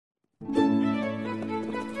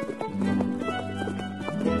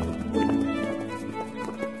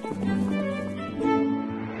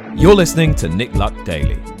You're listening to Nick Luck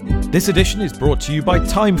Daily. This edition is brought to you by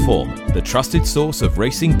Timeform, the trusted source of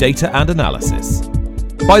racing data and analysis,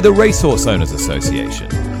 by the Racehorse Owners Association,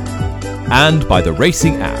 and by the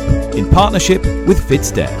Racing App, in partnership with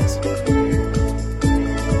FitzDares.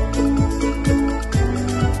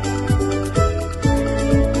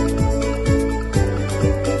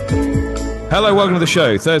 Hello, welcome to the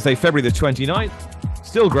show. Thursday, February the 29th.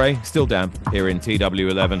 Still grey, still damp here in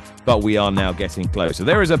TW11, but we are now getting closer.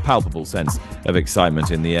 There is a palpable sense of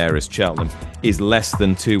excitement in the air as Cheltenham is less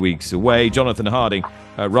than 2 weeks away. Jonathan Harding,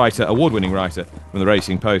 award-winning writer from the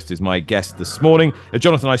Racing Post, is my guest this morning.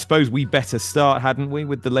 Jonathan, I suppose we better start, hadn't we,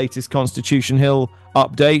 with the latest Constitution Hill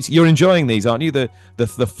update. You're enjoying these, aren't you?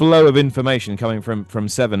 The flow of information coming from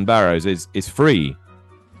Seven Barrows is free.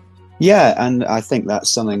 Yeah, and I think that's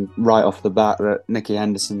something right off the bat that Nicky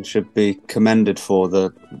Henderson should be commended for.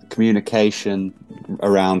 The communication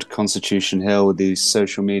around Constitution Hill with these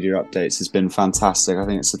social media updates has been fantastic. I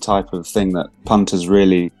think it's the type of thing that punters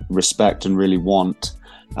really respect and really want.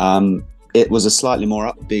 It was a slightly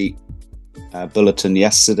more upbeat bulletin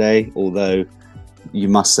yesterday, although you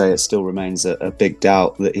must say it still remains a big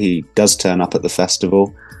doubt that he does turn up at the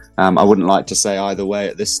festival. I wouldn't like to say either way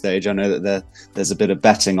at this stage. I know that there's a bit of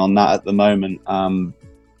betting on that at the moment.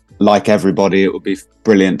 Like everybody, it would be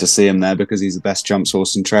brilliant to see him there because he's the best jumps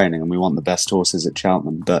horse in training and we want the best horses at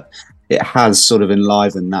Cheltenham. But it has sort of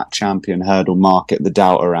enlivened that champion hurdle market, the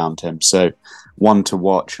doubt around him. So one to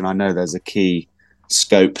watch, and I know there's a key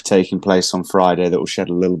scope taking place on Friday that will shed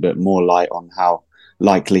a little bit more light on how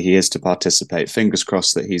likely he is to participate. Fingers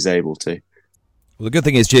crossed that he's able to. Well, the good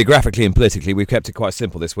thing is, geographically and politically, we've kept it quite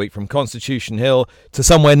simple this week, from Constitution Hill to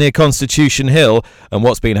somewhere near Constitution Hill and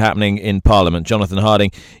what's been happening in Parliament. Jonathan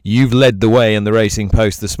Harding, you've led the way in the Racing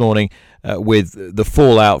Post this morning with the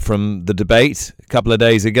fallout from the debate a couple of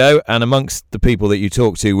days ago, and amongst the people that you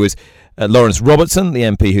talked to was Laurence Robertson, the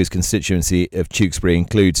MP whose constituency of Tewkesbury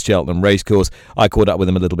includes Cheltenham Racecourse. I caught up with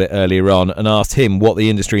him a little bit earlier on and asked him what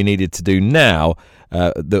the industry needed to do now.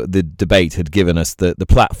 The debate had given us the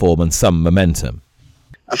platform and some momentum.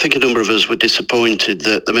 I think a number of us were disappointed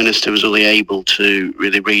that the Minister was only able to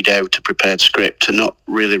really read out a prepared script and not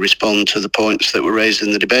really respond to the points that were raised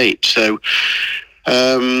in the debate. So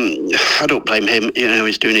I don't blame him. You know,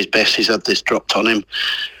 he's doing his best. He's had this dropped on him.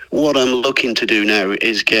 What I'm looking to do now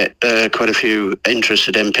is get quite a few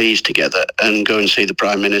interested MPs together and go and see the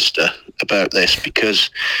Prime Minister about this,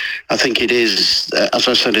 because I think it is, as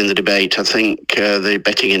I said in the debate, I think the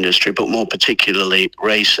betting industry, but more particularly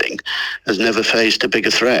racing, has never faced a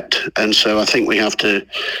bigger threat. And so I think we have to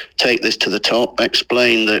take this to the top,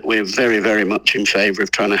 explain that we're very, very much in favour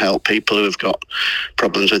of trying to help people who have got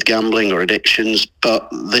problems with gambling or addictions, but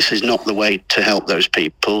this is not the way to help those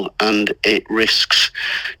people, and it risks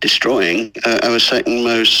destroying our second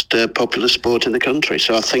most popular sport in the country.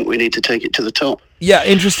 So I think we need to take it to the top. Yeah,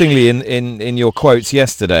 interestingly, in your quotes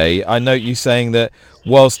yesterday, I note you saying that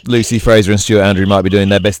whilst Lucy Fraser and Stuart Andrew might be doing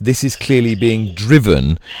their best, this is clearly being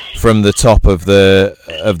driven from the top of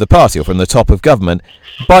the party or from the top of government.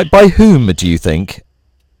 By whom, do you think?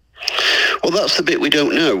 Well, that's the bit we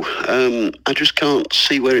don't know. I just can't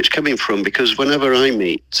see where it's coming from, because whenever I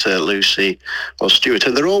meet Lucy or Stuart,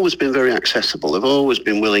 and they've always been very accessible, they've always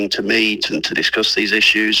been willing to meet and to discuss these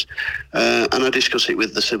issues, and I discuss it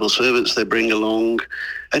with the civil servants they bring along,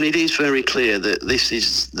 and it is very clear that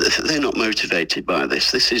they're not motivated by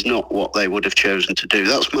this. This is not what they would have chosen to do.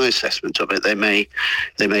 That's my assessment of it. They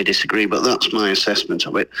may disagree, but that's my assessment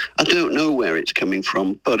of it. I don't know where it's coming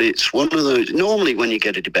from, but it's one of those, normally when you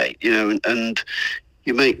get a debate, you know, and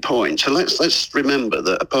you make points. And let's remember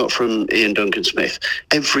that apart from Ian Duncan Smith,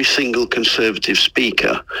 every single Conservative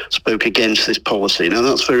speaker spoke against this policy. Now,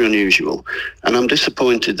 that's very unusual. And I'm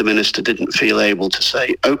disappointed the Minister didn't feel able to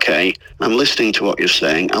say, OK, I'm listening to what you're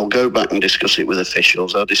saying. I'll go back and discuss it with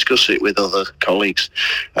officials. I'll discuss it with other colleagues.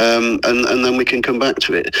 And then we can come back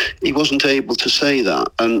to it. He wasn't able to say that.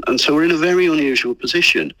 And so we're in a very unusual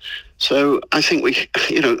position. So I think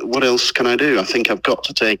what else can I do? I think I've got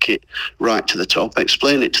to take it right to the top,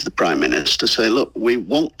 explain it to the Prime Minister, say, look, we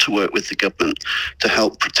want to work with the government to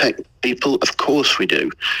help protect people. Of course we do.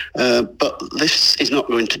 But this is not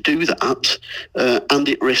going to do that. And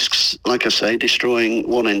it risks, like I say, destroying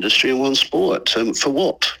one industry and one sport. For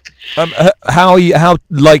what? How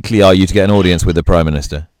likely are you to get an audience with the Prime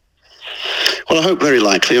Minister? Well, I hope very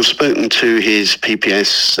likely. I've spoken to his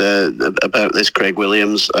PPS about this, Craig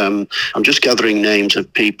Williams. I'm just gathering names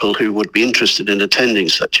of people who would be interested in attending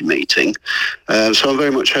such a meeting. So I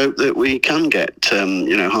very much hope that we can get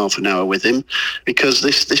half an hour with him, because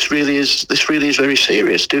this really is very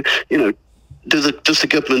serious. does the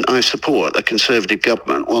government I support, the Conservative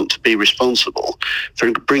government, want to be responsible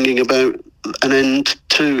for bringing about an end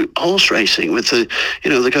to horse racing with the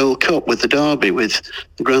Gold Cup, with the Derby, with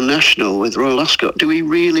the Grand National, with Royal Ascot? Do we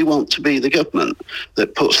really want to be the government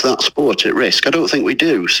that puts that sport at risk? I don't think we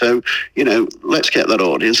do. So, let's get that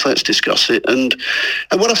audience, let's discuss it. And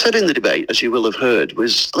what I said in the debate, as you will have heard,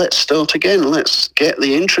 was let's start again. Let's get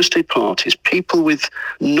the interested parties, people with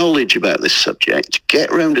knowledge about this subject,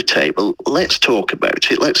 get round a table, let's talk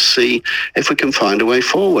about it, let's see if we can find a way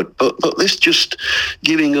forward. But this just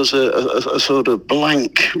giving us a sort of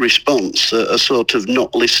blank response, a sort of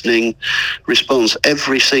not listening response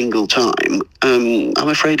every single time, I'm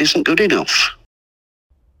afraid isn't good enough.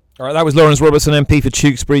 All right, that was Laurence Robertson, MP for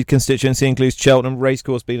Tewkesbury constituency, includes Cheltenham.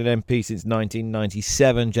 Racecourse, been an MP since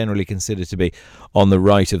 1997, generally considered to be on the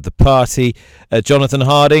right of the party. Jonathan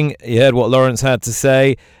Harding, you heard what Laurence had to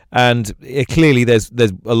say, and clearly there's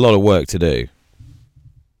a lot of work to do.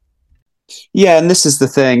 Yeah, and this is the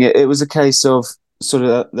thing. It was a case of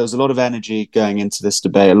there was a lot of energy going into this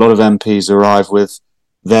debate. A lot of MPs arrived with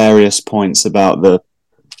various points about the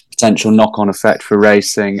potential knock-on effect for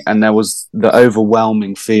racing, and there was the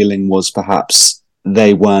overwhelming feeling was perhaps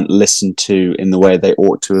they weren't listened to in the way they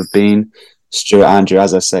ought to have been. Stuart Andrew,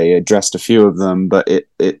 as I say, addressed a few of them, but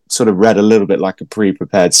it sort of read a little bit like a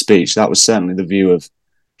pre-prepared speech. That was certainly the view of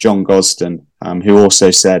John Gosden, who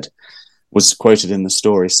also was quoted in the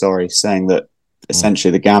story, saying that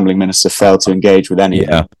essentially the gambling minister failed to engage with anything.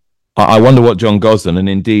 Yeah. I wonder what John Gosden, and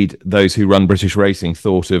indeed those who run British racing,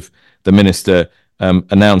 thought of the minister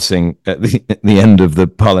announcing at the end of the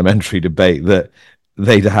parliamentary debate that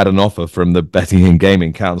they'd had an offer from the Betting and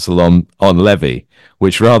Gaming Council on levy,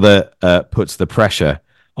 which rather puts the pressure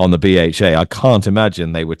on the BHA. I can't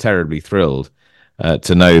imagine they were terribly thrilled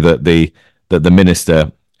to know that the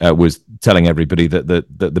minister was telling everybody that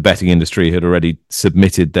the betting industry had already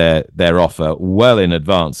submitted their offer well in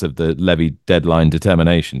advance of the levy deadline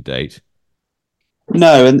determination date.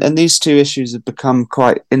 No, and these two issues have become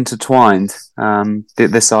quite intertwined.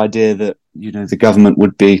 This idea that the government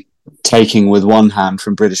would be taking with one hand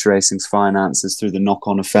from British racing's finances through the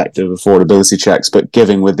knock-on effect of affordability checks, but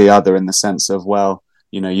giving with the other in the sense of, well,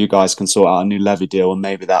 you guys can sort out a new levy deal and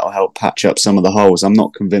maybe that'll help patch up some of the holes. I'm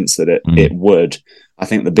not convinced that it would. I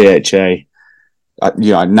think the BHA,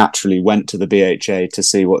 I naturally went to the BHA to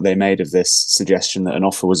see what they made of this suggestion that an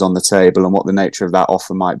offer was on the table and what the nature of that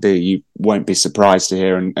offer might be. You won't be surprised to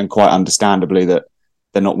hear, and quite understandably, that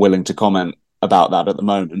they're not willing to comment about that at the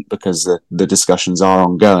moment because the discussions are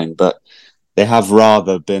ongoing. But they have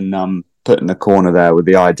rather been put in a corner there with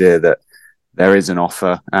the idea that there is an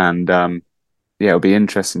offer, and it'll be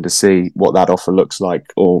interesting to see what that offer looks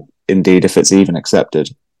like, or indeed if it's even accepted.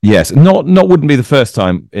 Yes, wouldn't be the first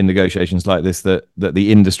time in negotiations like this that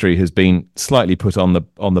the industry has been slightly put on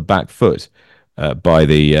the back foot by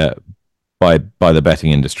the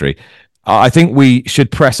betting industry. I think we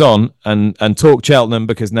should press on and talk Cheltenham,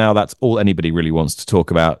 because now that's all anybody really wants to talk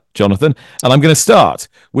about, Jonathan. And I'm going to start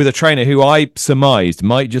with a trainer who I surmised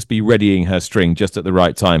might just be readying her string just at the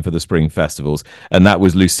right time for the spring festivals, and that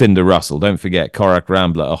was Lucinda Russell. Don't forget Corach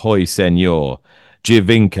Rambler, Ahoy Senor,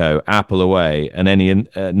 Giovinco, Apple Away, and any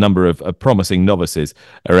number of promising novices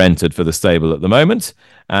are entered for the stable at the moment.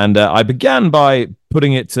 And I began by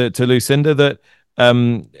putting it to Lucinda that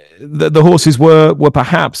the horses were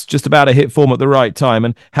perhaps just about to hit form at the right time,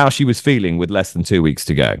 and how she was feeling with less than 2 weeks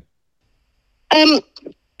to go.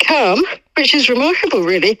 Calm, which is remarkable,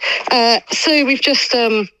 really. So we've just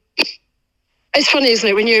it's funny, isn't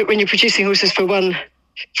it, when you're producing horses for one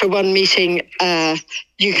meeting,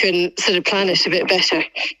 you can sort of plan it a bit better.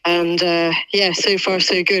 And so far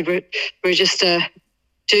so good. We're just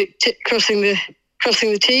crossing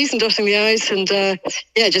the T's and dotting the I's, and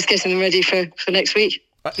just getting them ready for next week.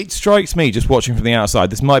 It strikes me, just watching from the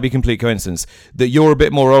outside, this might be complete coincidence, that you're a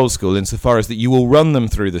bit more old school insofar as that you will run them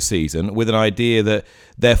through the season with an idea that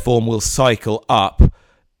their form will cycle up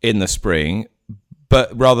in the spring,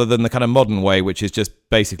 but rather than the kind of modern way, which is just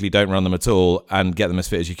basically don't run them at all and get them as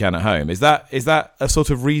fit as you can at home. Is that a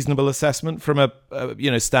sort of reasonable assessment from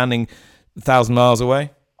a standing 1,000 miles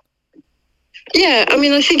away? Yeah, I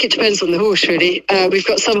mean, I think it depends on the horse, really. We've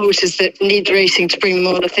got some horses that need racing to bring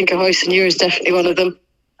them on. I think Ahoy Senor is definitely one of them.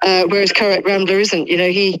 Whereas Corach Rambler isn't.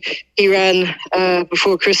 He ran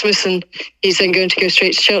before Christmas, and he's then going to go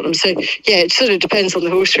straight to Cheltenham. So, it sort of depends on the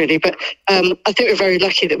horse, really. But I think we're very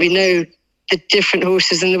lucky that we know the different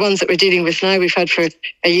horses, and the ones that we're dealing with now we've had for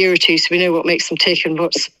a year or two, so we know what makes them tick and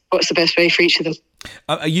what's the best way for each of them.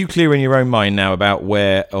 Are you clear in your own mind now about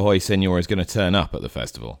where Ahoy Senor is going to turn up at the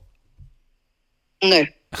festival? No.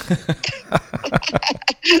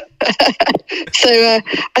 So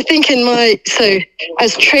I think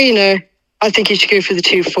as trainer, I think he should go for the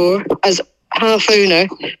 2-4. As half owner,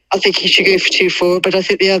 I think he should go for 2-4. But I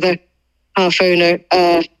think the other half owner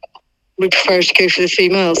would prefer to go for the 3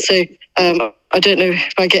 miles. So I don't know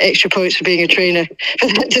if I get extra points for being a trainer for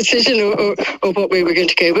that decision or what way we're going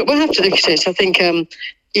to go. But we'll have to look at it. I think,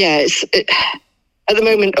 at the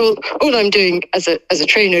moment, all I'm doing as a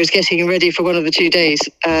trainer is getting him ready for one of the 2 days.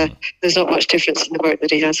 There's not much difference in the work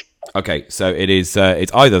that he has. Okay, so it's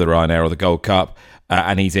either the Ryanair or the Gold Cup,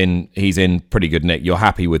 and he's in pretty good nick. You're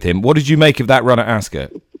happy with him. What did you make of that run at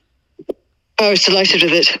Ascot? I was delighted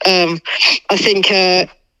with it. I think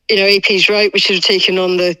AP's right. We should have taken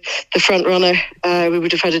on the front runner. We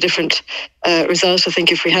would have had a different result, I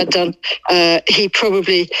think, if we had done. He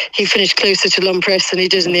finished closer to Lompress than he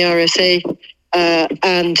did in the RSA.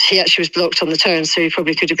 And he actually was blocked on the turn, so he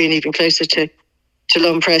probably could have been even closer to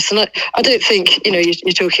Lompress. And I don't think,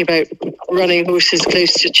 you're talking about running horses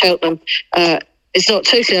close to Cheltenham. It's not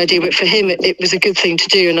totally ideal, but for him, it was a good thing to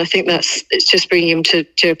do. And I think it's just bringing him to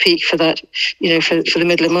a peak for that, for the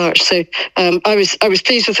middle of March. So I was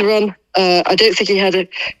pleased with the run. I don't think he had a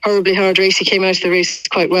horribly hard race. He came out of the race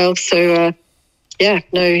quite well. So I'm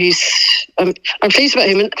pleased about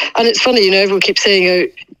him. And it's funny, everyone keeps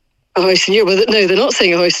saying, a hoist and year. Well, no, they're not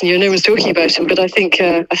saying a hoist and year. No one's talking about him, but I think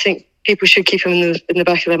people should keep him in the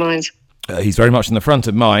back of their minds. He's very much in the front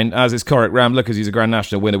of mind, as is Corrick Rambler, because he's a Grand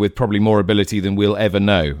National winner with probably more ability than we'll ever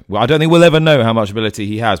know. Well, I don't think we'll ever know how much ability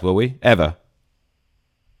he has, will we? Ever?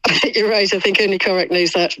 I think you're right. I think only Corrick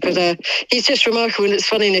knows that. But he's just remarkable. And it's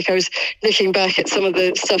funny, Nick, I was looking back at some of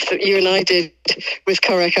the stuff that you and I did with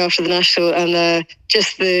Corrick after the National, and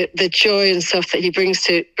just the joy and stuff that he brings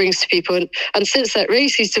to people. And since that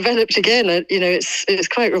race, he's developed again. It's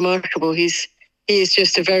quite remarkable. He is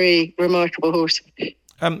just a very remarkable horse.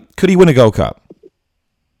 Could he win a Gold Cup?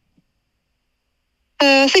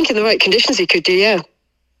 I think in the right conditions he could do, yeah.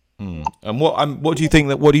 And what do you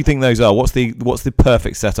think those are? What's the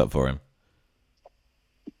perfect setup for him?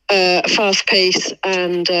 A fast pace,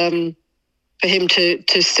 and for him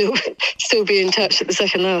to still be in touch at the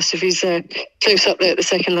second last. If he's close up there at the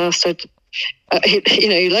second last,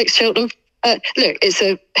 he likes Cheltenham. Look,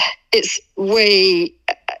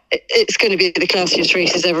 it's going to be the classiest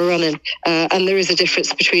race he's ever running, and there is a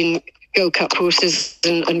difference between Gold Cup horses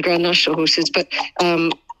and Grand National horses, but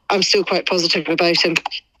I'm still quite positive about him.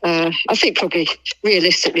 I think probably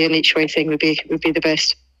realistically an each way thing would be the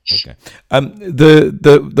best. Okay.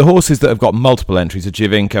 The horses that have got multiple entries are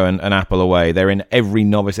Giovinco and Apple Away. They're in every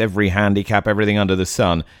novice, every handicap, everything under the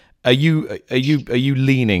sun. Are you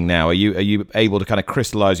leaning now? Are you able to kind of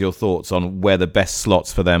crystallise your thoughts on where the best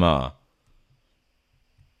slots for them are?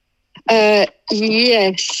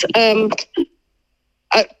 Yes. I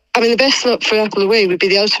mean, the best slot for Apple Away would be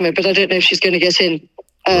the Ultimate, but I don't know if she's going to get in.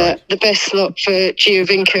 Right. The best slot for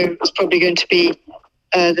Giovinco is probably going to be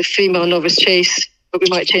the 3 mile novice chase, but we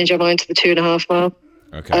might change our mind to the 2.5 mile.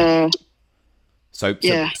 Okay. So but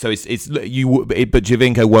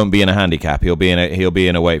Giovinco won't be in a handicap. He'll be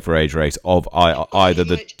in a weight for age race of either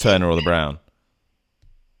the Turner or the Brown.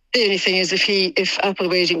 The only thing is, if Apple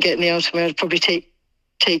Away didn't get in the Ultimate, I'd probably take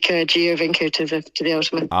Giovinco to the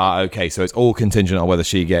Ultimate. Okay, so it's all contingent on whether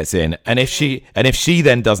she gets in, and if she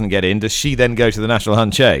then doesn't get in, does she then go to the National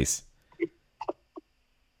Hunt Chase?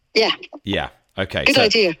 Yeah. Okay. Good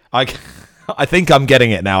idea. I think I'm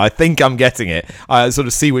getting it now. I sort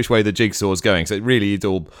of see which way the jigsaw's going. So it really is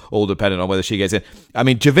all dependent on whether she gets in. I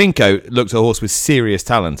mean, Giovinco looked a horse with serious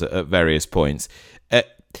talent at various points.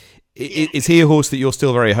 Is he a horse that you're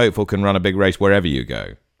still very hopeful can run a big race wherever you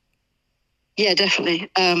go? Yeah,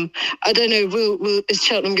 definitely. I don't know. Is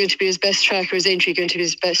Cheltenham going to be his best track, or is Aintree going to be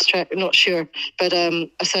his best track? I'm not sure, but I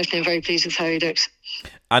certainly am very pleased with how he looks.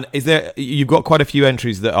 And you've got quite a few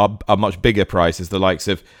entries that are much bigger prices, the likes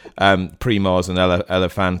of Primoz and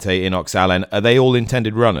Elefante, Inox Allen. Are they all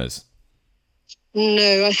intended runners?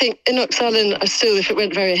 No, I think Inox Allen, if it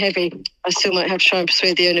went very heavy, I still might have to try and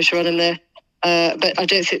persuade the owner to run him there. But I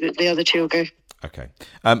don't think that the other two will go. Okay.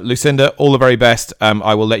 Lucinda, all the very best.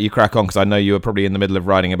 I will let you crack on because I know you were probably in the middle of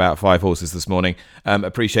riding about 5 horses this morning.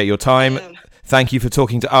 Appreciate your time. Thank you for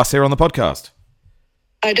talking to us here on the podcast.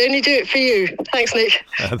 I'd only do it for you. Thanks, Nick.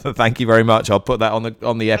 Thank you very much. I'll put that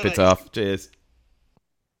on the epitaph. Right. Cheers.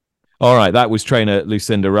 All right, that was trainer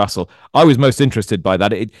Lucinda Russell. I was most interested by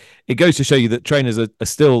that. It goes to show you that trainers are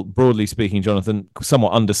still, broadly speaking, Jonathan,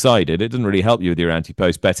 somewhat undecided. It doesn't really help you with your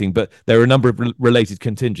anti-post betting, but there are a number of related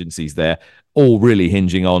contingencies there, all really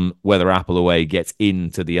hinging on whether Apple Away gets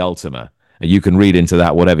into the Ultima. And you can read into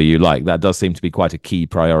that whatever you like. That does seem to be quite a key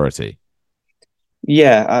priority.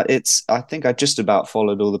 Yeah, it's. I think I just about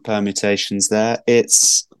followed all the permutations there.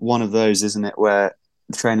 It's one of those, isn't it, where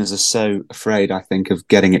trainers are so afraid, I think, of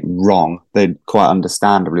getting it wrong. They quite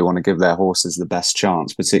understandably want to give their horses the best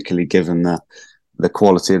chance, particularly given the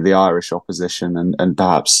quality of the Irish opposition and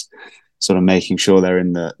perhaps sort of making sure they're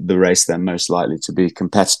in the race they're most likely to be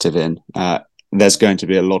competitive in. There's going to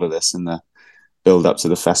be a lot of this in the build up to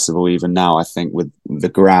the festival, even now, I think, with the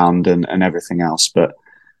ground and everything else. But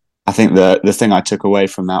I think the thing I took away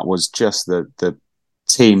from that was just the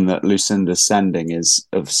team that Lucinda's sending is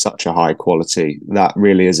of such a high quality. That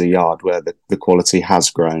really is a yard where the quality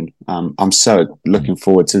has grown. I'm so looking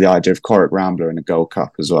forward to the idea of Corrick Rambler in a Gold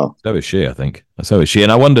Cup as well. So is she, I think. So is she.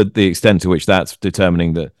 And I wondered the extent to which that's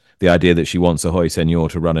determining the idea that she wants Ahoy Senor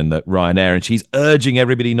to run in the Ryanair, and she's urging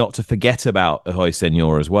everybody not to forget about Ahoy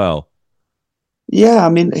Senor as well. Yeah, I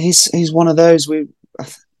mean, he's one of those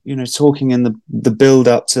talking in the build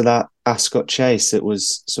up to that Ascot Chase, it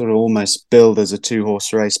was sort of almost billed as a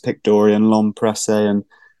 2-horse race, Pic D'Orhy, Long Presse, and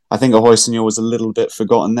I think Ahoy Senor was a little bit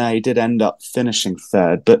forgotten there. He did end up finishing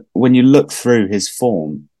third, but when you look through his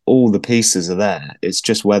form, all the pieces are there. It's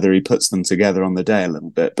just whether he puts them together on the day a little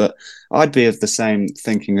bit. But I'd be of the same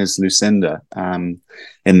thinking as Lucinda,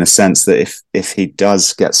 in the sense that if he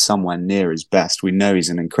does get somewhere near his best, we know he's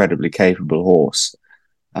an incredibly capable horse.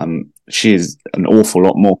 She is an awful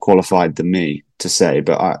lot more qualified than me to say,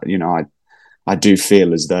 but I do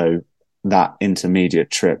feel as though that intermediate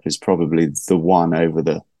trip is probably the one over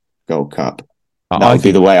the Gold Cup. That would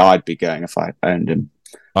be the way I'd be going if I owned him.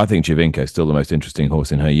 I think Giovinco is still the most interesting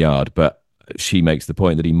horse in her yard, but she makes the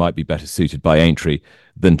point that he might be better suited by Aintree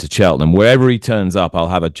than to Cheltenham. Wherever he turns up, I'll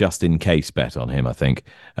have a just-in-case bet on him, I think,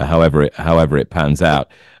 however it pans out.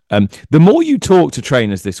 The more you talk to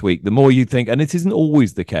trainers this week, the more you think, and it isn't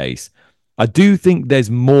always the case, I do think there's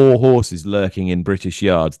more horses lurking in British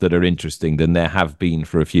yards that are interesting than there have been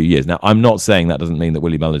for a few years. Now, I'm not saying that doesn't mean that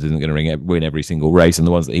Willie Mullins isn't going to win every single race, and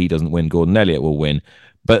the ones that he doesn't win, Gordon Elliott will win.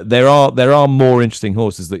 But there are more interesting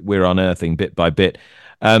horses that we're unearthing bit by bit.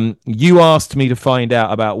 You asked me to find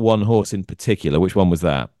out about one horse in particular. Which one was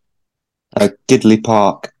that? Gidleigh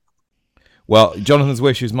Park. Well, Jonathan's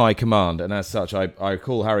wish is my command, and as such, I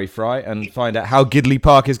call Harry Fry and find out how Gidleigh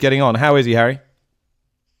Park is getting on. How is he, Harry?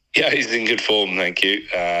 Yeah, he's in good form, thank you.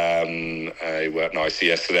 He worked nicely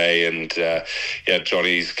yesterday, and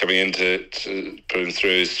Johnny's coming in to put him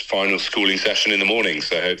through his final schooling session in the morning,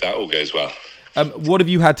 so I hope that all goes well. What have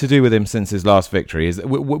you had to do with him since his last victory?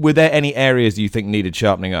 Were there any areas you think needed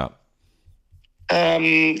sharpening up?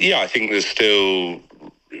 I think there's still,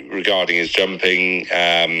 regarding his jumping,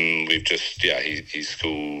 we've just, he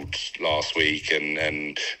schooled last week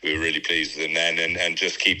and we were really pleased with him then, and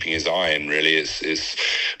just keeping his eye in, really. It's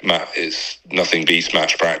nothing beats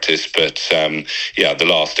match practice, but the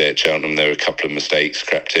last day at Cheltenham there were a couple of mistakes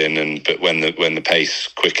crept in, but when the pace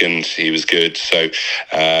quickened, he was good. So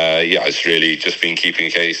it's really just been keeping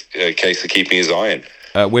a case of keeping his eye in.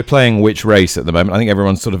 We're playing which race at the moment? I think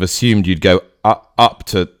everyone sort of assumed you'd go up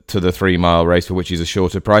to the 3 mile race, for which is a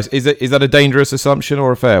shorter price. Is that a dangerous assumption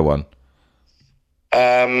or a fair one?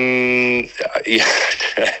 I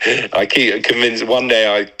keep convinced. One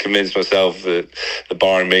day I convinced myself that the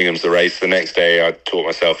Barring Bingham's the race. The next day I talked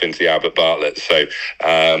myself into the Albert Bartlett. So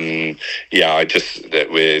I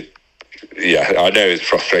know it's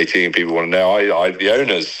frustrating and people want to know. The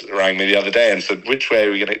owners rang me the other day and said, which day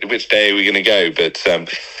are we going to go? But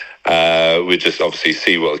we just obviously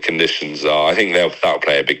see what the conditions are. I think that'll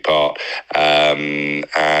play a big part, and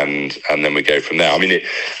then we go from there. I mean,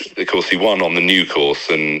 of course, he won on the new course,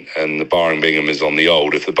 and the Barring Bingham is on the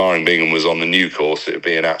old. If the Barring Bingham was on the new course, it would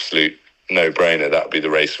be an absolute no-brainer. That would be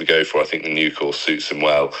the race we go for. I think the new course suits him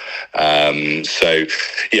well. Still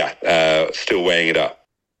weighing it up.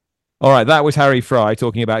 All right, that was Harry Fry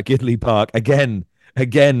talking about Gidleigh Park again,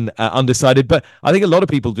 undecided. But I think a lot of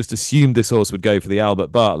people just assumed this horse would go for the Albert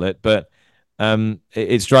Bartlett. But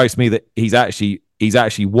it strikes me that he's actually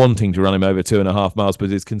wanting to run him over 2.5 miles,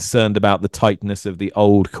 but is concerned about the tightness of the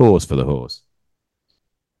old course for the horse.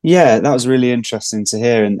 Yeah, that was really interesting to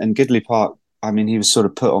hear. And Gidleigh Park, I mean, he was sort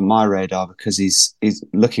of put on my radar because he's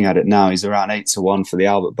looking at it now. He's around 8-1 for the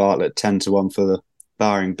Albert Bartlett, 10-1 for the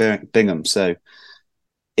Barring Bingham. So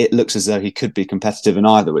it looks as though he could be competitive in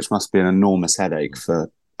either, which must be an enormous headache for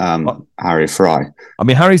Harry Fry. I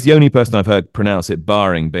mean, Harry's the only person I've heard pronounce it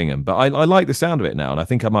Barring Bingham, but I like the sound of it now, and I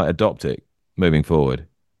think I might adopt it moving forward.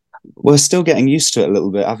 We're still getting used to it a little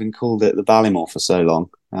bit, having called it the Ballymore for so long.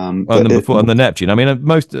 And the Neptune. I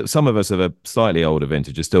mean, some of us of a slightly older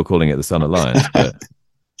vintage are still calling it the Son of Lions. But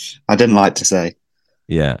I didn't like to say.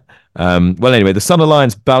 Yeah. Well, anyway, the Sun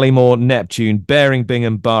Alliance, Ballymore, Neptune, Bearing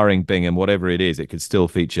Bingham, Barring Bingham, whatever it is, it could still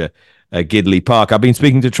feature Gidleigh Park. I've been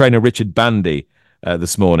speaking to trainer Richard Bandey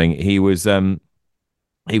this morning. He was a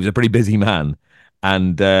pretty busy man,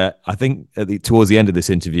 and I think towards the end of this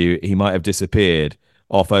interview, he might have disappeared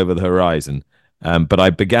off over the horizon. But I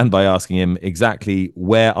began by asking him exactly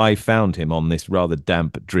where I found him on this rather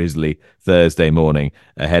damp, drizzly Thursday morning,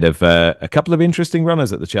 ahead of a couple of interesting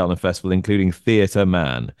runners at the Cheltenham Festival, including Theatre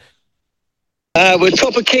Man. We're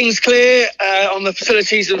top of Kingsclear on the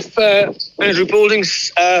facilities of Andrew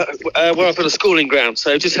Balding's. We're up at a schooling ground,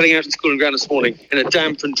 so just heading out to the schooling ground this morning in a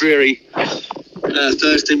damp and dreary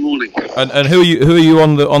Thursday morning. And who are you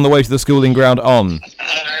on the way to the schooling ground on?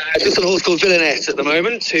 Just on a horse called Villanette at the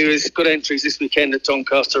moment, who has got entries this weekend at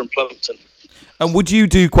Doncaster and Plumpton. And would you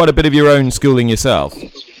do quite a bit of your own schooling yourself?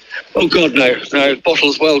 Oh God, no,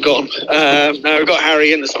 bottle's well gone. No, we've got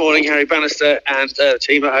Harry in this morning, Harry Bannister, and the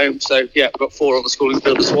team at home. So yeah, we've got 4 on the schooling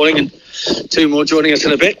field this morning, and 2 more joining us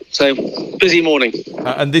in a bit. So busy morning.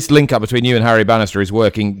 And this link up between you and Harry Bannister is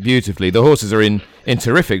working beautifully. The horses are in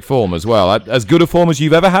terrific form as well. As good a form as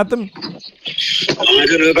you've ever had them? I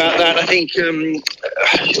don't know about that. I think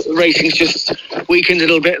racing's just weakened a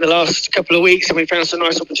little bit in the last couple of weeks, and we found some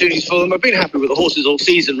nice opportunities for them. I've been happy with the horses all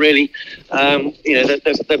season, really.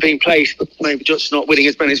 They're being placed, but maybe just not winning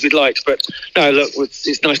as many as we'd like. But no, look,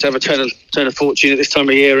 it's nice to have a turn of fortune at this time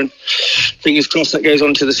of year, and fingers crossed that goes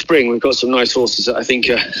on to the spring. We've got some nice horses that I think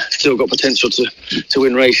still got potential to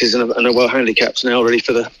win races and are well handicapped now, ready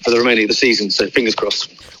for the remaining of the season. So fingers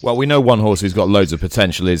crossed. Well, we know one horse who's got loads of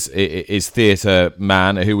potential is Theatre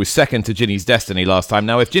Man, who was second to Ginny's Destiny last time.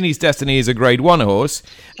 Now, if Ginny's Destiny is a Grade 1 horse,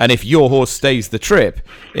 and if your horse stays the trip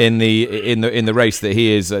in the race that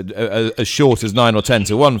he is as short as 9 or 10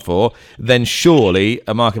 to 1 for, then surely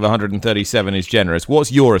a mark of 137 is generous.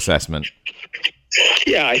 What's your assessment?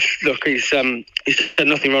 Yeah, look, he's done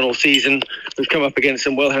nothing wrong all season. We've come up against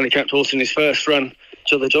some well-handicapped horse in his first run,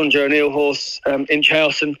 so the John Joe O'Neill horse in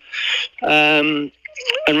Cheltenham,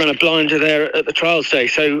 and ran a blinder there at the trials day.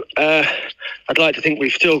 So I'd like to think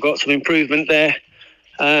we've still got some improvement there.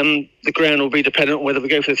 The ground will be dependent on whether we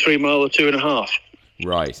go for the 3 mile or 2.5.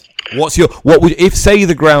 Right. If say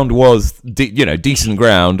the ground was decent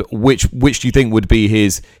ground, which do you think would be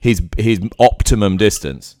his optimum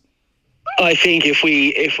distance? I think if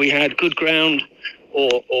we had good ground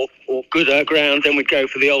or good ground, then we'd go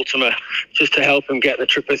for the Ultima just to help him get the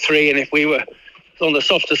trip of 3. And if we were on the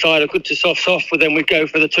softer side, or good to soft, well, then we'd go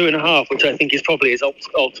for the 2.5, which I think is probably his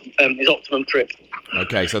optimum trip.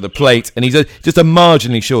 Okay, so the plate, and he's just a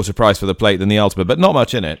marginally shorter price for the plate than the Ultima, but not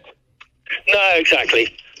much in it. No,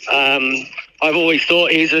 exactly. I've always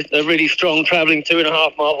thought he's a really strong travelling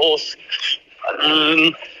 2.5 mile horse.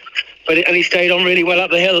 But he stayed on really well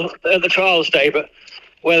up the hill at the trials day. But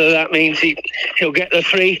whether that means he'll get the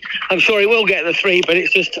 3, I'm sure he will get the 3. But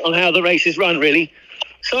it's just on how the race is run, really.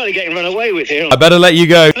 Slightly getting run away with here. I better let you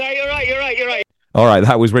go. No, you're right. All right,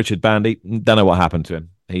 that was Richard Bandey. Don't know what happened to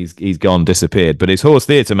him. He's gone, disappeared. But his horse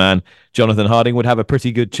Theatre Man, Jonathan Harding, would have a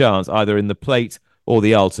pretty good chance either in the plate or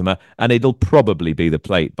the Ultima, and it'll probably be the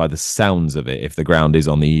plate by the sounds of it if the ground is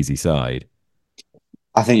on the easy side.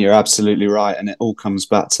 I think you're absolutely right, and it all comes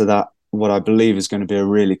back to that, what I believe is going to be a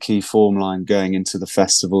really key form line going into the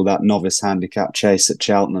festival, that novice handicap chase at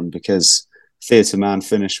Cheltenham, because Theatre Man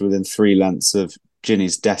finished within 3 lengths of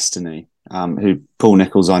Ginny's Destiny, who Paul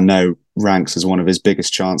Nicholls, I know, ranks as one of his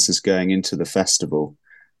biggest chances going into the festival.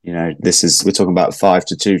 We're talking about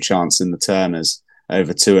 5-2 chance in the Turners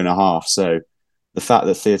over 2.5. So the fact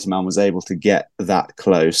that Theatre Man was able to get that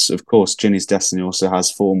close, of course, Ginny's Destiny also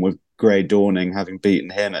has form with Grey Dawning having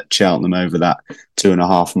beaten him at Cheltenham over that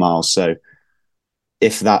 2.5 miles. So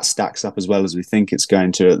if that stacks up as well as we think it's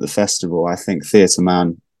going to at the festival, I think Theatre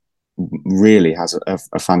Man really has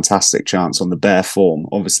a fantastic chance on the bare form.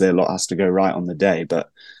 Obviously, a lot has to go right on the day, but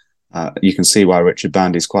you can see why Richard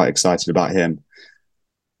Bandey's quite excited about him.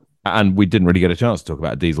 And we didn't really get a chance to talk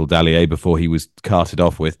about Diesel Dallier before he was carted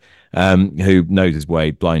off with, who knows his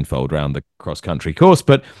way blindfold around the cross-country course,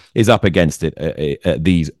 but is up against it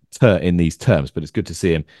in these terms. But it's good to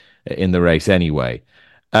see him in the race anyway.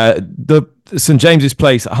 The St James's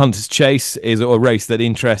Place Hunter's Chase is a race that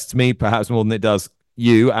interests me perhaps more than it does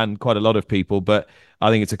you and quite a lot of people, but I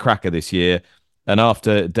think it's a cracker this year. And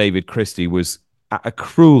after David Christie was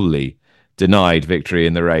cruelly denied victory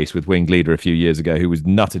in the race with Winged Leader a few years ago, who was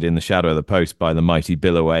nutted in the shadow of the post by the mighty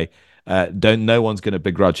Billaway, no one's going to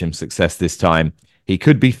begrudge him success this time. He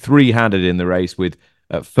could be 3-handed in the race with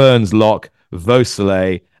Ferns Lock,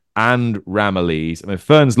 Vaucelet and Ramillies. I mean,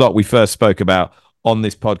 Ferns Lock we first spoke about on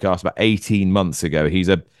this podcast about 18 months ago. He's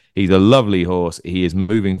He's a lovely horse. He is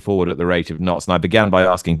moving forward at the rate of knots. And I began by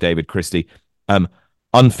asking David Christie,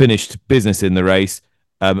 unfinished business in the race.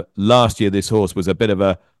 Last year, this horse was a bit of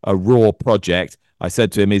a raw project. I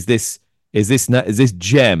said to him, is this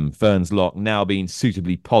gem, Ferns Lock, now being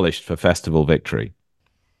suitably polished for festival victory?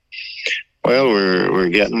 Well, we're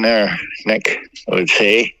getting there, Nick, I would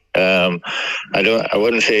say. I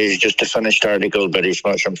wouldn't say he's just a finished article, but he's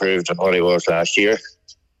much improved on what he was last year.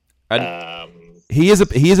 And he is a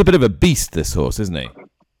bit of a beast, this horse, isn't he?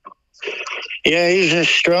 Yeah, he's a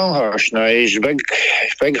strong horse now. He's a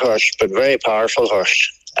big horse, but very powerful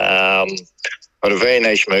horse. But a very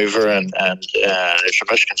nice mover, and it's a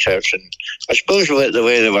misconception. I suppose with the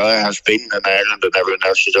way the weather has been in Ireland and everyone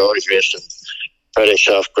else, he's always raced in pretty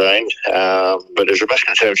soft ground. But there's a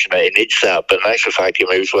misconception that he needs that. But in actual fact, he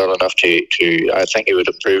moves well enough to I think he would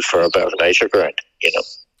improve for a bit of nicer ground, you know.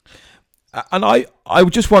 And I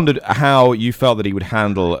just wondered how you felt that he would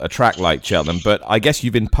handle a track like Cheltenham, but I guess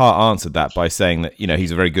you've in part answered that by saying that, you know,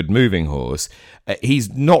 he's a very good moving horse. He's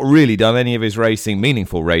not really done any of his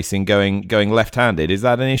meaningful racing, going left-handed. Is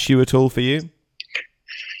that an issue at all for you?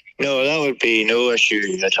 No, that would be no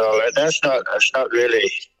issue at all. That's not really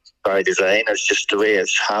by design. It's just the way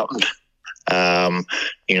it's happened.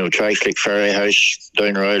 Tracks like Ferry House,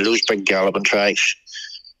 down the road, those big galloping tracks,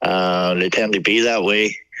 they tend to be that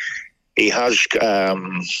way. He has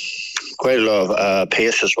quite a lot of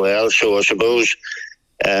pace as well, so I suppose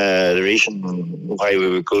the reason why we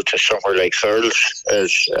would go to somewhere like Thurles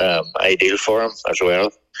is ideal for him as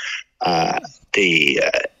well.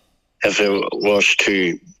 If it was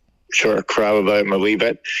to sort of crab about him a wee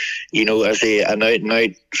bit, you know, as an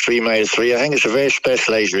out 3 mile 3, I think it's a very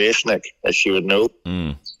specialised race, Nick, as you would know.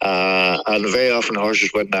 And very often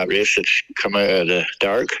horses win that race that come out of the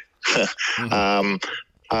dark.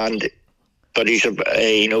 But he's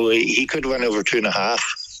he could win over 2.5,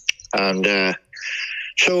 and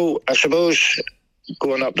so I suppose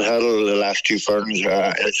going up the hill the last 2 Ferns,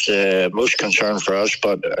 it's most concern for us.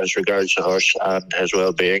 But as regards the horse and his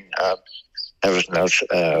well-being and everything else,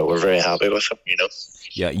 we're very happy with him. You know.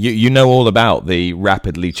 Yeah, you know all about the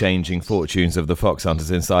rapidly changing fortunes of the fox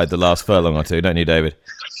hunters inside the last furlong or two, don't you, David?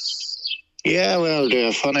 Yeah, well,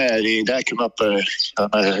 funny that came up on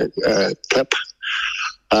a clip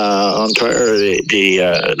on Twitter the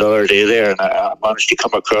other day there, and I managed to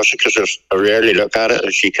come across it because I rarely look at it,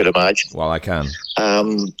 as you could imagine. Well, I can.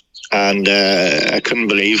 And I couldn't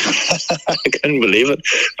believe it.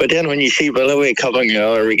 But then when you see Billoway coming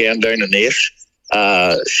again down the Naas,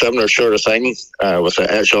 similar sort of thing with the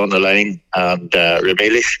edge on the line and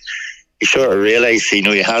Ramelis, you sort of realise, he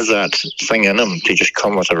has that thing in him to just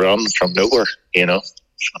come with a run from nowhere, you know.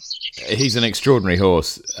 He's an extraordinary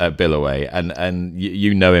horse, Billoway, and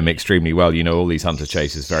you know him extremely well. You know all these hunter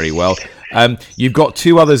chasers very well. You've got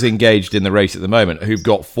 2 others engaged in the race at the moment who've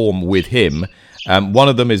got form with him. One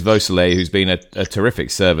of them is Vaucelet, who's been a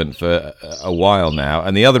terrific servant for a while now,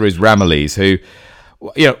 and the other is Ramillies, who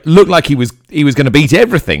looked like he was going to beat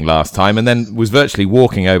everything last time, and then was virtually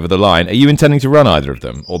walking over the line. Are you intending to run either of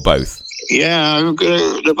them or both? Yeah, both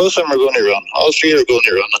of them are going to run. All 3 are going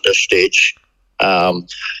to run at this stage.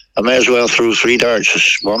 I may as well throw 3 darts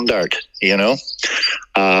as 1 dart, you know.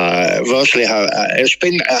 Vaucelet,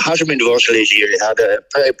 it hasn't been Vaucelet's year. He had a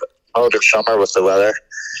pretty moderate summer with the weather.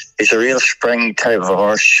 He's a real spring type of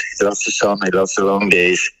horse. He loves the sun, he loves the long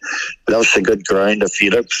days, he loves the good ground. If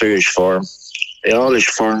you look through his form, all his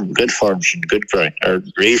good forms and good ground, or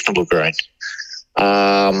reasonable ground.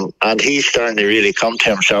 And he's starting to really come to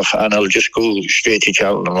himself, and I'll just go straight to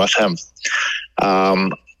Cheltenham with him.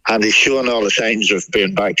 And he's showing all the signs of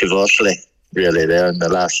being back to Vaucelet, really, there in the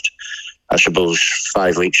last, I suppose, 4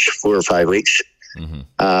 or 5 weeks.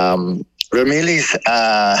 Ramillies,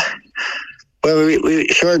 well, we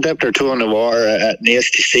sort of dipped our toe in the water at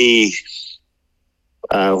Naas to see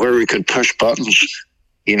where we could push buttons,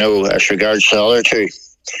 as regards the other 2.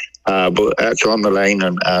 But that's on the line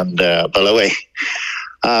and Billoway.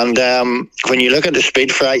 And when you look at the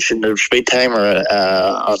speed fraction, the speed timer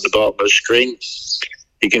on the bottom of the screen,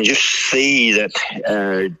 you can just see that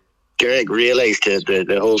Derek realised that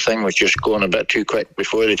the whole thing was just going a bit too quick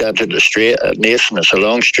before they entered the straight at Naas, and it's a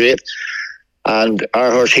long straight. And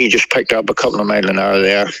our horse, he just picked up a couple of miles an hour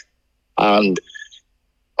there. And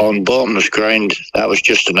on bottomless ground, that was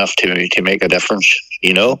just enough to make a difference,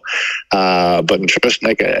 But in truth,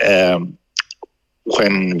 Nick,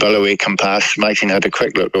 when Billoway came past, Meydan had a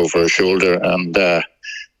quick look over his shoulder, and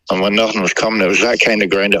And when nothing was coming, it was that kind of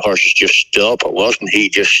ground that horses just stop. It wasn't he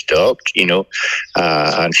just stopped,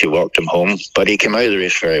 and she walked him home. But he came out of the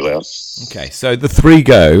race very well. Okay, so the three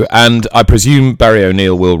go, and I presume Barry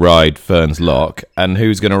O'Neill will ride Ferns Lock. And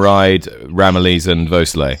who's going to ride Ramillies and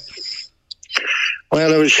Vaucelet?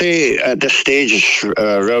 Well, I would say at this stage it's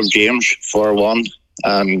Rob James for one,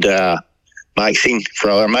 and Maxine for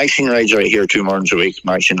other. Maxine rides right here 2 mornings a week,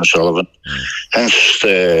 Maxine O'Sullivan. Hence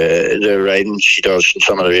the riding she does in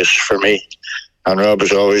some of the races for me. And Rob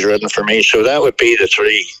has always ridden for me. So that would be the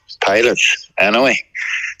 3 pilots anyway.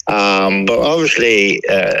 But obviously,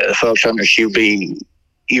 Fox Hunters, you'd be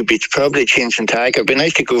probably changing tack. It'd be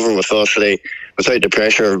nice to go over with Vaucelet without the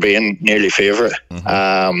pressure of being nearly favourite.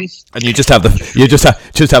 And you just have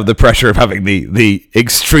the pressure of having the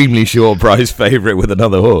extremely short price favourite with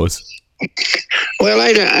another horse. Well,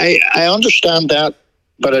 I understand that,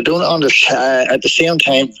 but I don't understand. At the same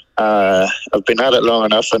time, I've been at it long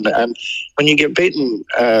enough, and when you get beaten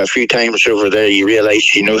a few times over there, you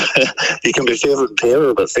realise, you can be favourite and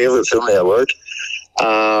favourite, but favourite's only a word.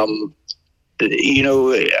 I'd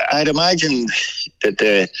imagine that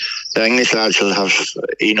the English lads will have,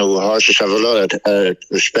 horses have a lot of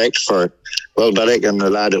respect for Will Billick and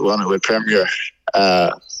the lad that won it with Premier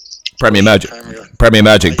Magic,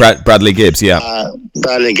 Bradley Gibbs, yeah.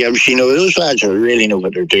 Bradley Gibbs, those lads really know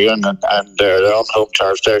what they're doing, and they're on home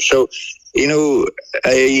turf there. So, you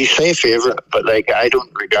say favourite, but I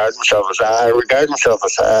don't regard myself as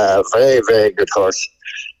a very, very good horse.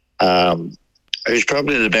 He's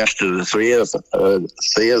probably the best of the three of them,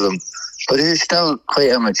 but he's still quite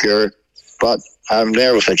immature. But I'm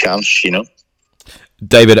there with a chance,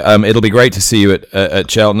 David, it'll be great to see you at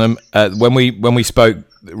Cheltenham. When we spoke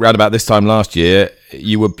around about this time last year,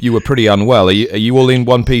 you were pretty unwell. Are you all in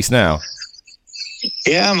one piece now?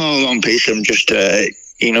 Yeah, I'm all in one piece. I'm just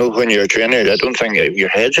when you're a trainer, I don't think your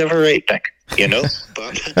head's ever right, Nick.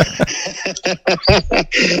 But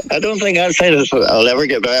I don't think outside of I'll ever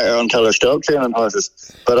get better until I stop training horses.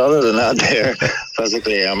 But other than that,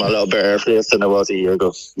 physically, I'm a little better placed than I was a year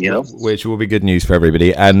ago. Which will be good news for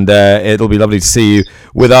everybody, and it'll be lovely to see you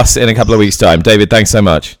with us in a couple of weeks' time. David, thanks so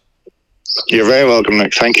much. You're very welcome,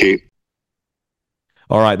 Nick. Thank you.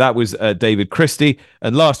 All right, that was David Christie,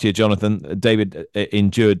 and last year, Jonathan, David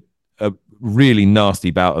endured a really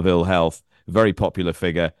nasty bout of ill health. Very popular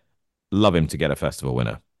figure. Love him to get a festival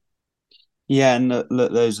winner. Yeah, and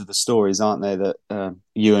look, those are the stories, aren't they, that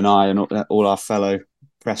you and I and all our fellow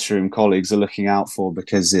press room colleagues are looking out for,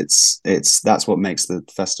 because that's what makes the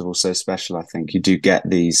festival so special. I think you do get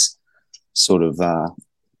these sort of, for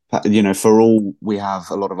all we have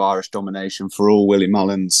a lot of Irish domination, for all Willie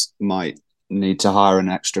Mullins might need to hire an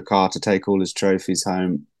extra car to take all his trophies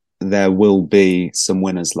home, there will be some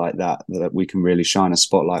winners like that we can really shine a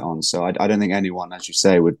spotlight on. So I don't think anyone, as you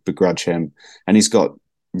say, would begrudge him. And he's got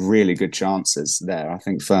really good chances there. I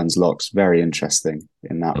think Ferns Lock's very interesting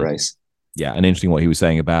in that race. Yeah, and interesting what he was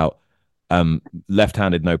saying about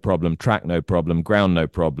left-handed, no problem, track, no problem, ground, no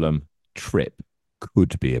problem, trip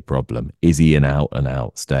could be a problem. Is he an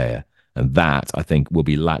out-and-out stayer? And that, I think, will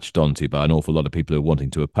be latched onto by an awful lot of people who are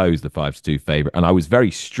wanting to oppose the 5-2 favourite. And I was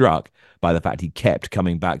very struck by the fact he kept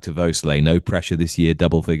coming back to Vaucelet. No pressure this year,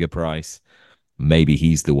 double-figure price. Maybe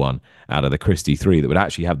he's the one out of the Christie 3 that would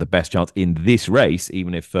actually have the best chance in this race,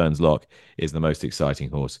 even if Ferns Lock is the most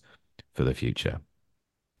exciting horse for the future.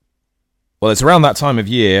 Well, it's around that time of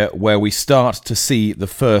year where we start to see the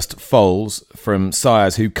first foals from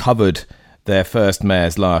sires who covered their first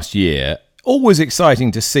mares last year. Always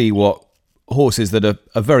exciting to see what horses that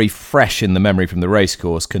are very fresh in the memory from the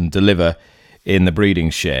racecourse can deliver in the breeding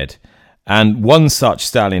shed. And one such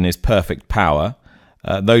stallion is Perfect Power.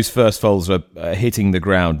 Those first foals are hitting the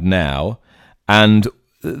ground now, and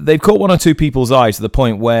they've caught one or two people's eyes to the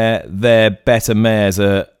point where their better mares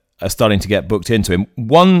are starting to get booked into him.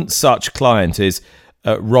 One such client is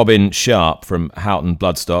Robin Sharp from Houghton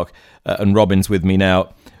Bloodstock, and Robin's with me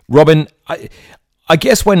now. Robin, I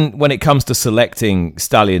guess when it comes to selecting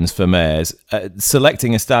stallions for mares,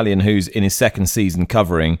 selecting a stallion who's in his second season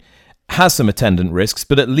covering has some attendant risks,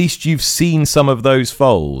 but at least you've seen some of those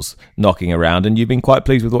foals knocking around, and you've been quite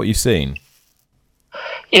pleased with what you've seen.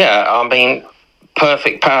 Yeah, I mean,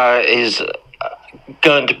 Perfect Power is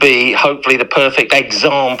going to be hopefully the perfect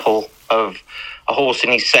example of a horse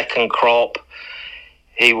in his second crop.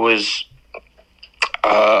 He was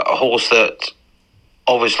a horse that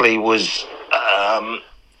obviously was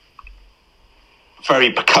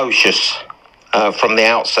very precocious from the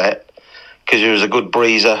outset, because he was a good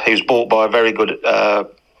breezer. He was bought by a very good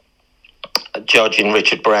judge in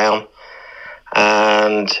Richard Brown,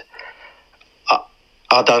 and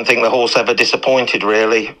I don't think the horse ever disappointed,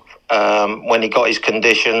 really. When he got his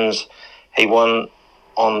conditions, he won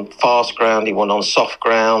on fast ground, he won on soft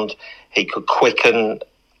ground, he could quicken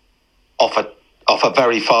off a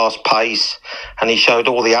very fast pace, and he showed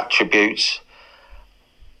all the attributes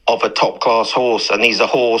of a top-class horse. And he's a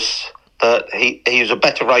horse that he was a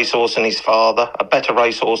better racehorse than his father, a better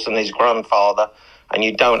racehorse than his grandfather, and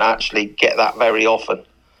you don't actually get that very often.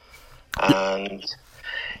 And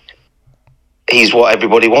he's what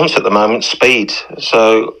everybody wants at the moment, speed.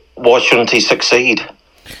 So why shouldn't he succeed?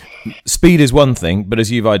 Speed is one thing, but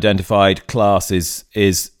as you've identified, class is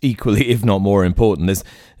equally, if not more important.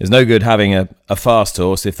 There's no good having a fast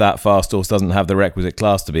horse if that fast horse doesn't have the requisite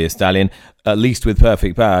class to be a stallion. At least with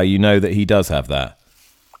Perfect Power, you know that he does have that.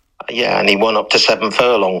 Yeah, and he won up to 7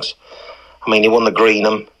 furlongs. I mean, he won the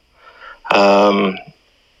Greenham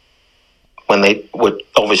when they were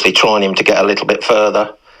obviously trying him to get a little bit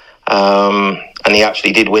further. And he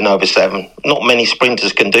actually did win over 7. Not many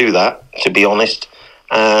sprinters can do that, to be honest.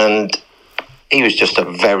 And he was just a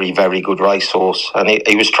very, very good racehorse. And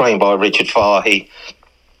he was trained by Richard Fahey,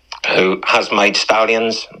 who has made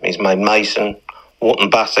stallions. He's made Mason, Wharton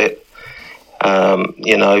Bassett,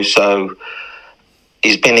 so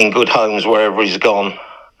he's been in good homes wherever he's gone.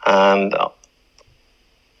 And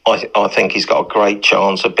I think he's got a great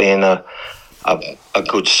chance of being a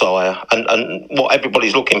good sire, and what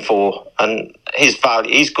everybody's looking for, and his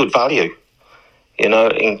value, he's good value,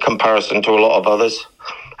 in comparison to a lot of others.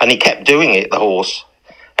 And he kept doing it, the horse.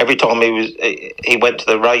 Every time he went to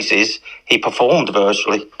the races, he performed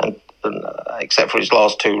virtually, and except for his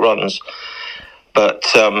last 2 runs. But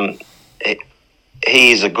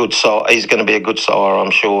he is a good sire. He's going to be a good sire, I'm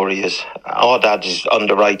sure he is. Our dad is an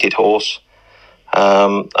underrated horse,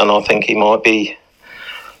 and I think he might be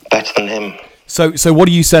better than him. So what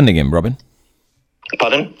are you sending him, Robin?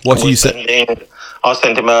 Pardon? What are you sending? I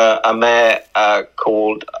sent him a mare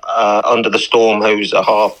called Under the Storm, who's a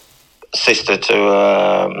half sister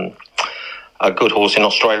to a good horse in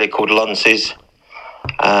Australia called Lunces.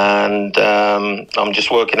 And I'm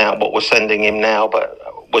just working out what we're sending him now, but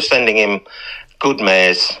we're sending him good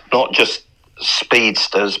mares, not just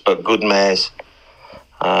speedsters, but good mares.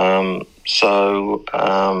 I'm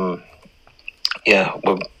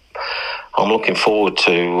looking forward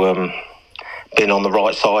to being on the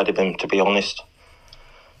right side of him, to be honest.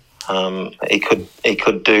 He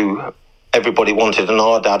could do. Everybody wanted an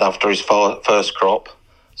Ardad after his first crop,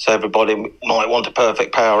 so everybody might want a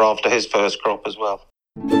Perfect Power after his first crop as well.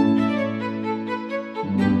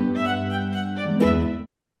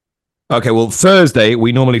 Okay, well, Thursday,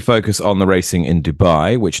 we normally focus on the racing in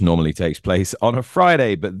Dubai, which normally takes place on a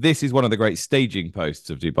Friday, but this is one of the great staging posts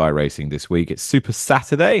of Dubai racing this week. It's Super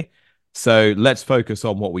Saturday, so let's focus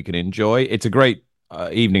on what we can enjoy. It's a great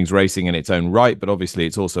evening's racing in its own right, but obviously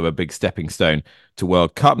it's also a big stepping stone to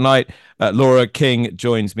World Cup night. Laura King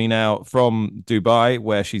joins me now from Dubai,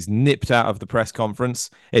 where she's nipped out of the press conference.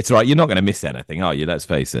 It's all right, you're not going to miss anything, are you? Let's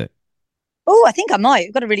face it. Oh, I think I might.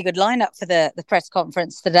 We've got a really good lineup for the press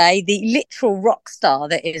conference today. The literal rock star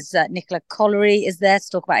that is Nicola Collery is there to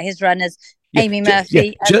talk about his runners. Yeah, Amy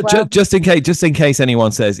Murphy. Just in case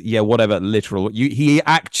anyone says, yeah, whatever, literal. He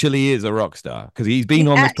actually is a rock star because he's been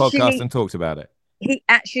on this podcast and talked about it. He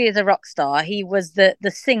actually is a rock star. He was the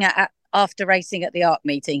singer after racing at the ARC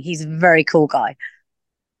meeting. He's a very cool guy.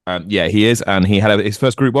 Yeah, he is, and he had his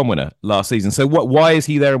first Group 1 winner last season. So why is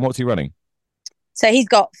he there and what's he running? So he's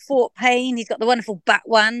got Fort Payne. He's got the wonderful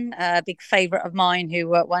Batwan, a big favourite of mine who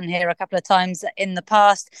won here a couple of times in the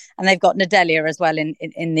past. And they've got Nadelia as well in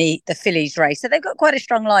the fillies race. So they've got quite a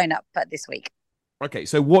strong lineup this week. Okay,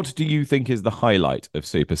 so what do you think is the highlight of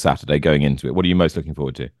Super Saturday going into it? What are you most looking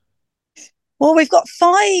forward to? Well, we've got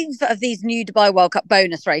 5 of these new Dubai World Cup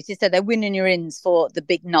bonus races, so they're winning your ins for the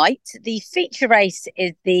big night. The feature race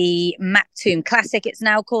is the Maktoum Classic, it's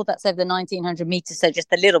now called. That's over the 1,900 metres, so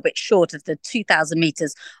just a little bit short of the 2,000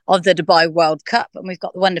 metres of the Dubai World Cup. And we've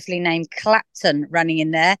got the wonderfully named Clapton running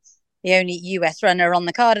in there, the only US runner on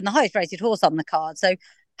the card and the highest rated horse on the card. So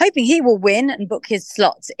hoping he will win and book his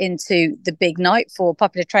slots into the big night for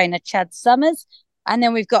popular trainer Chad Summers. And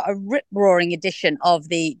then we've got a rip-roaring edition of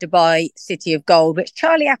the Dubai City of Gold, which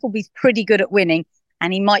Charlie Appleby's pretty good at winning,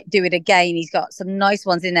 and he might do it again. He's got some nice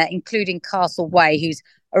ones in there, including Castle Way, who's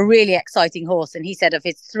a really exciting horse. And he said of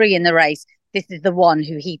his 3 in the race, this is the one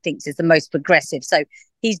who he thinks is the most progressive. So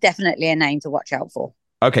he's definitely a name to watch out for.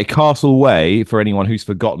 Okay, Castle Way, for anyone who's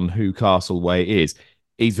forgotten who Castle Way is,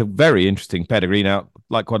 he's a very interesting pedigree. Now,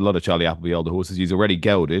 like quite a lot of Charlie Appleby older horses, he's already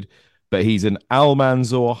gelded, but he's an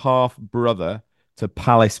Almanzor half-brother to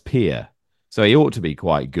Palace Pier. So he ought to be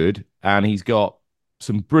quite good. And he's got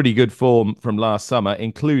some pretty good form from last summer,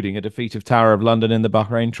 including a defeat of Tower of London in the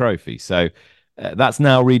Bahrain Trophy. So that's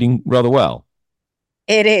now reading rather well.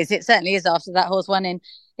 It is. It certainly is after that horse won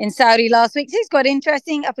in Saudi last week. So it's quite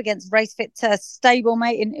interesting up against Racefit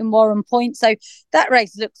stablemate in Warren Point. So that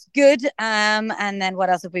race looks good. And then what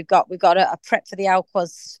else have we got? We've got a prep for the Alquois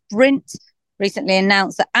Sprint. Recently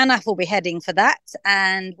announced that Anaf will be heading for that.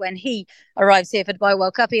 And when he arrives here for Dubai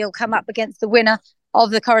World Cup, he'll come up against the winner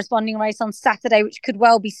of the corresponding race on Saturday, which could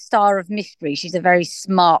well be Star of Mystery. She's a very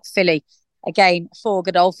smart filly. Again, for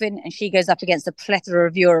Godolphin, and she goes up against a plethora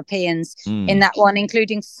of Europeans in that one,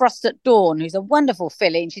 including Frost at Dawn, who's a wonderful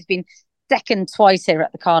filly, and she's been second twice here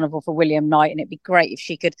at the Carnival for William Knight, and it'd be great if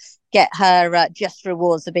she could get her just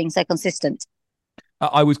rewards for being so consistent.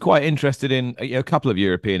 I was quite interested in a couple of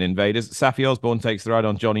European invaders. Safi Osborne takes the ride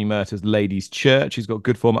on Johnny Murtagh's Ladies' Church. He's got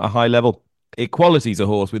good form at a high level. Equality's a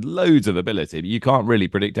horse with loads of ability, but you can't really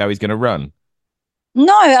predict how he's going to run.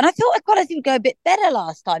 No, and I thought Equality would go a bit better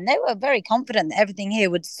last time. They were very confident that everything here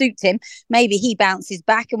would suit him. Maybe he bounces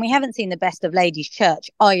back, and we haven't seen the best of Ladies' Church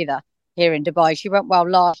either here in Dubai. She went well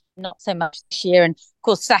last, not so much this year. And of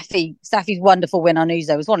course, Safi's wonderful win on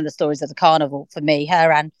Uzo was one of the stories of the Carnival for me. Her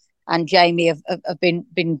and Jamie have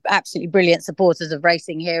been absolutely brilliant supporters of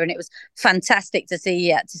racing here, and it was fantastic to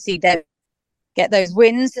see them get those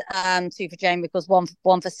wins. Two for Jamie, because one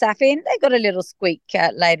for Safi, and they got a little squeak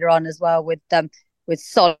later on as well with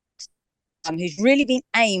Solid, who's really been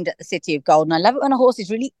aimed at the City of Gold. And I love it when a horse is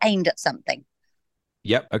really aimed at something.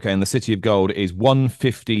 Yep. Okay. And the City of Gold is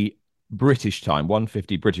 1:50 British time.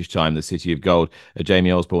 1:50 British time, the City of Gold.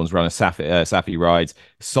 Jamie Osborne's runner, Safi rides.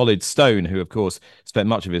 Solid Stone, who, of course, spent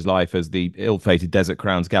much of his life as the ill-fated Desert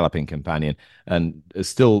Crown's galloping companion and has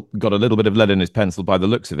still got a little bit of lead in his pencil by the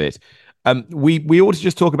looks of it. We ought to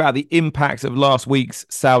just talk about the impact of last week's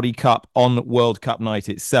Saudi Cup on World Cup night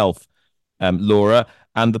itself, Laura,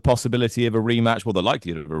 and the possibility of a rematch, well, the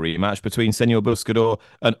likelihood of a rematch between Senor Buscador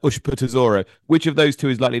and Ushpa Tesoro. Which of those two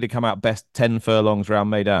is likely to come out best 10 furlongs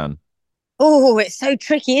round Meydan? Oh, it's so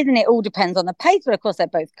tricky, isn't it? All depends on the pace, but of course they're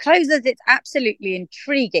both closers. It's absolutely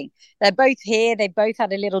intriguing. They're both here. They both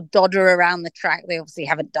had a little dodder around the track. They obviously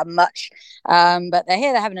haven't done much, but they're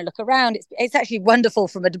here. They're having a look around. It's actually wonderful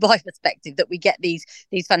from a Dubai perspective that we get these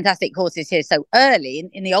fantastic horses here so early.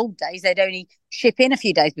 In the old days, they'd only ship in a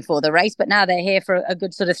few days before the race, but now they're here for a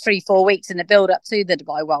good sort of 3-4 weeks in the build up to the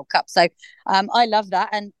Dubai World Cup. So I love that,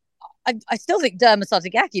 and I still think Derma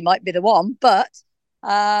Sazagaki might be the one, but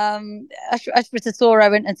Ushpa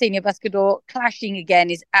Tesoro and Senor Buscador clashing again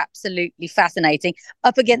is absolutely fascinating,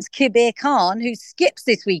 up against Kibir Khan, who skips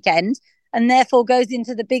this weekend and therefore goes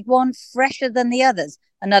into the big one fresher than the others.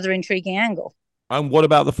 Another intriguing angle. And what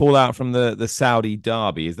about the fallout from the Saudi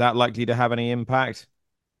Derby? Is that likely to have any impact?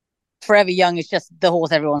 Forever Young is just the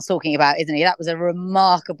horse everyone's talking about, isn't he? That was a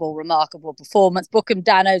remarkable performance. Bookham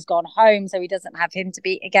Dano's gone home, so he doesn't have him to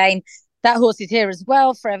beat again. That horse is here as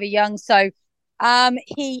well, Forever Young. So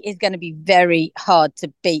he is going to be very hard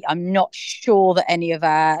to beat. I'm not sure that any of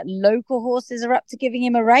our local horses are up to giving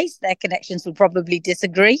him a race. Their connections will probably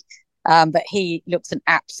disagree, but he looks an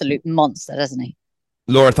absolute monster, doesn't he?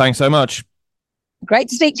 Laura, thanks so much. Great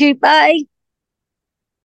to speak to you. Bye.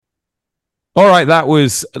 All right, that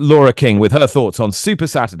was Laura King with her thoughts on Super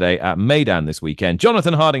Saturday at Meydan this weekend.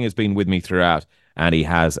 Jonathan Harding has been with me throughout, and he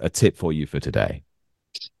has a tip for you for today.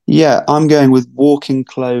 Yeah, I'm going with Walking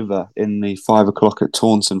Clover in the 5 o'clock at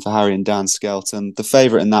Taunton for Harry and Dan Skelton. The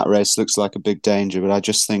favourite in that race looks like a big danger, but I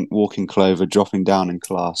just think Walking Clover dropping down in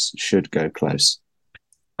class should go close.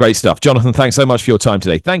 Great stuff. Jonathan, thanks so much for your time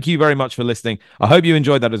today. Thank you very much for listening. I hope you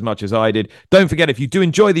enjoyed that as much as I did. Don't forget, if you do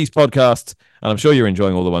enjoy these podcasts, and I'm sure you're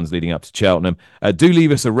enjoying all the ones leading up to Cheltenham, do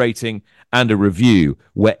leave us a rating and a review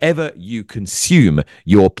wherever you consume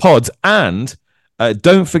your pods. And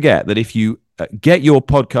don't forget that if you get your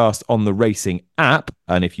podcast on the racing app,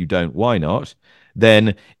 and if you don't, why not?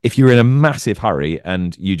 Then if you're in a massive hurry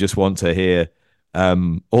and you just want to hear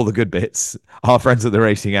all the good bits, our friends at the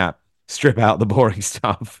racing app strip out the boring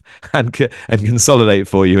stuff and consolidate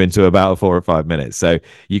for you into about 4 or 5 minutes. So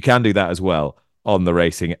you can do that as well on the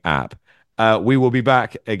racing app. We will be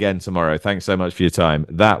back again tomorrow. Thanks so much for your time.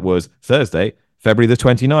 That was Thursday, February the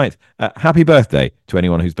 29th. Happy birthday to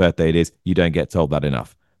anyone whose birthday it is. You don't get told that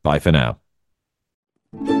enough. Bye for now.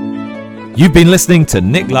 You've been listening to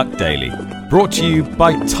Nick Luck Daily, brought to you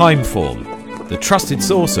by Timeform, the trusted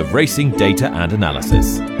source of racing data and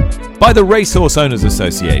analysis, by the Racehorse Owners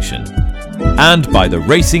Association, and by the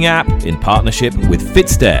Racing app in partnership with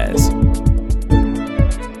FitStairs.